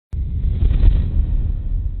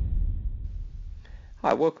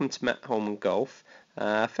Hi, welcome to Matt Holman Golf.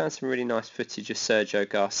 I found some really nice footage of Sergio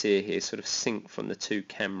Garcia here, sort of synced from the two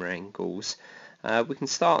camera angles. We can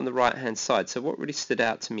start on the right hand side. So what really stood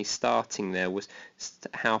out to me starting there was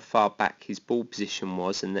how far back his ball position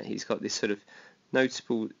was, and that he's got this sort of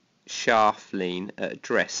notable shaft lean at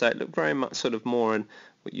address. So it looked very much sort of more on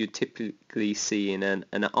what you typically see in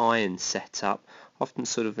an iron setup. Often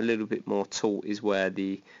sort of a little bit more taut is where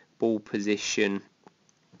the ball position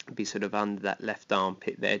be sort of under that left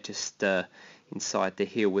armpit there, just inside the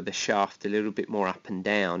heel, with the shaft a little bit more up and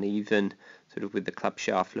down, even sort of with the club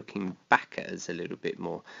shaft looking back at us a little bit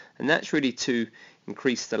more. And that's really to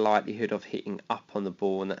increase the likelihood of hitting up on the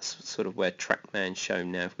ball, and that's sort of where TrackMan's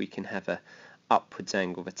shown now. If we can have a upwards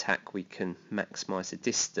angle of attack, we can maximise the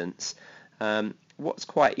distance. What's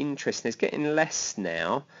quite interesting is getting less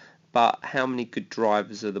now, but how many good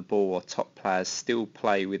drivers of the ball or top players still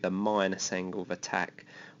play with a minus angle of attack,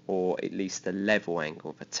 or at least a level angle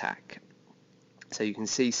of attack. So you can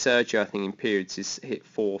see Sergio, I think in periods, has hit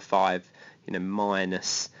 4 or 5,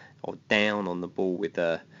 minus or down on the ball with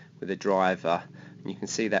a driver, and you can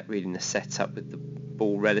see that really in the setup with the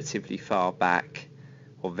ball relatively far back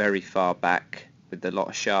or very far back with a lot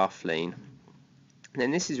of shaft lean. And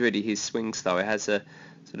then this is really his swing style. It has a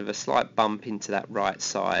sort of a slight bump into that right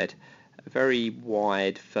side, a very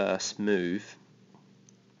wide first move.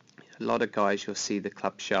 A lot of guys, you'll see the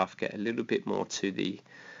club shaft get a little bit more to the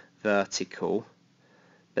vertical,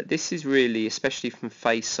 but this is really, especially from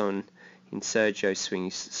face on in Sergio's swing, you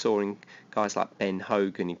saw in guys like Ben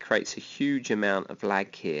Hogan, he creates a huge amount of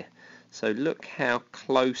lag here. So look how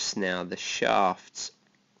close now the shafts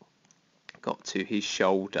got to his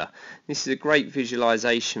shoulder. This is a great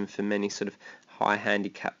visualization for many sort of high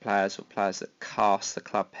handicap players or players that cast the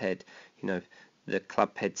club head. The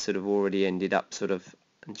club head sort of already ended up sort of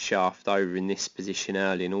and shaft over in this position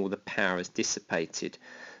early, and all the power is dissipated.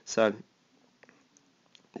 So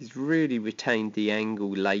he's really retained the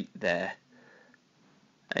angle late there,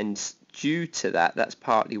 and due to that, that's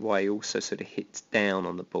partly why he also sort of hits down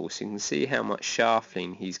on the ball. So you can see how much shaft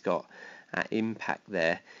lean he's got at impact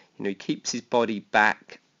there. He keeps his body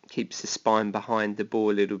back, keeps the spine behind the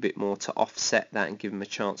ball a little bit more to offset that and give him a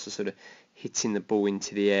chance of sort of hitting the ball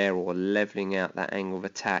into the air or leveling out that angle of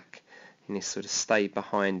attack. And he sort of stay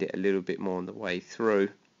behind it a little bit more on the way through.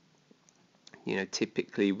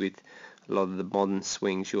 Typically with a lot of the modern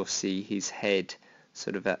swings, you'll see his head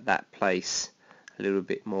sort of at that place a little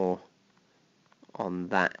bit more on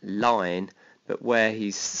that line, but where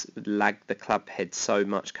he's lagged the club head so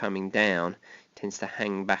much coming down, tends to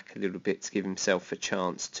hang back a little bit to give himself a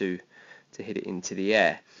chance to hit it into the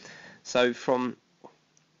air. So from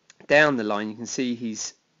down the line, you can see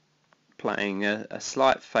he's playing a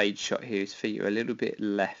slight fade shot here. His feet are a little bit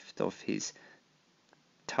left of his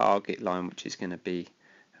target line, which is going to be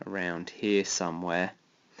around here somewhere.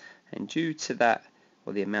 And due to that,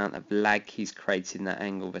 or the amount of lag he's created in that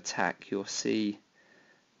angle of attack, you'll see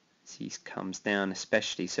as he comes down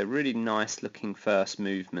especially. So really nice looking first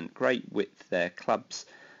movement, great width there. Clubs,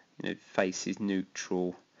 face is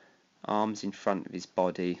neutral, arms in front of his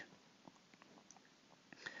body.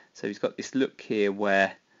 So he's got this look here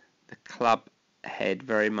where the club head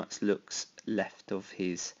very much looks left of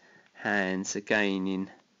his hands. Again, in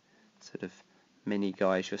sort of many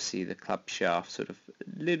guys, you'll see the club shaft sort of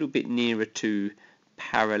a little bit nearer to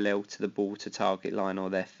parallel to the ball to target line or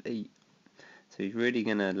their feet. So he's really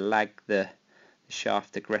going to lag the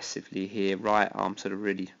shaft aggressively here. Right arm sort of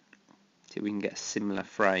really, see if we can get a similar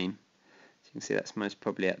frame. So you can see that's most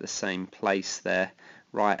probably at the same place there.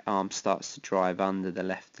 Right arm starts to drive under the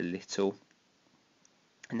left a little.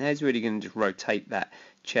 And there's really going to just rotate that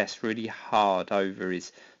chest really hard over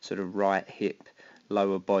his sort of right hip,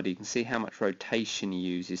 lower body. You can see how much rotation he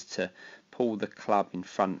uses to pull the club in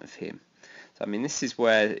front of him. So I mean, this is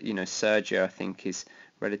where Sergio, I think, is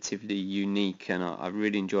relatively unique, and I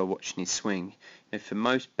really enjoy watching his swing. For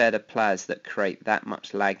most better players that create that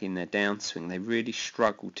much lag in their downswing, they really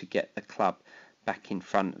struggle to get the club back in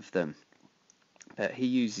front of them. But he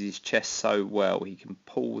uses his chest so well, he can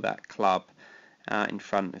pull that club out in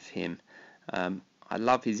front of him. I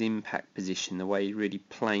love his impact position, the way he really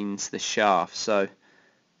planes the shaft. So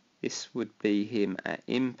this would be him at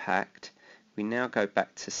impact. We now go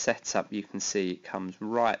back to setup. You can see it comes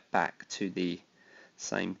right back to the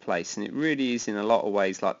same place, and it really is in a lot of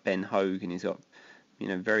ways like Ben Hogan. He's got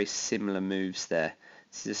very similar moves there.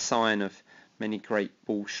 This is a sign of many great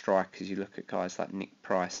ball strikers. You look at guys like Nick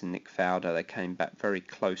Price and Nick Faldo, they came back very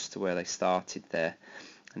close to where they started there.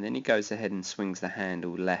 And then he goes ahead and swings the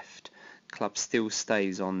handle left. Club still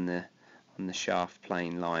stays on the shaft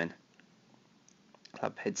plane line.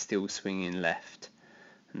 Club head still swinging left.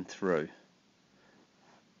 and through.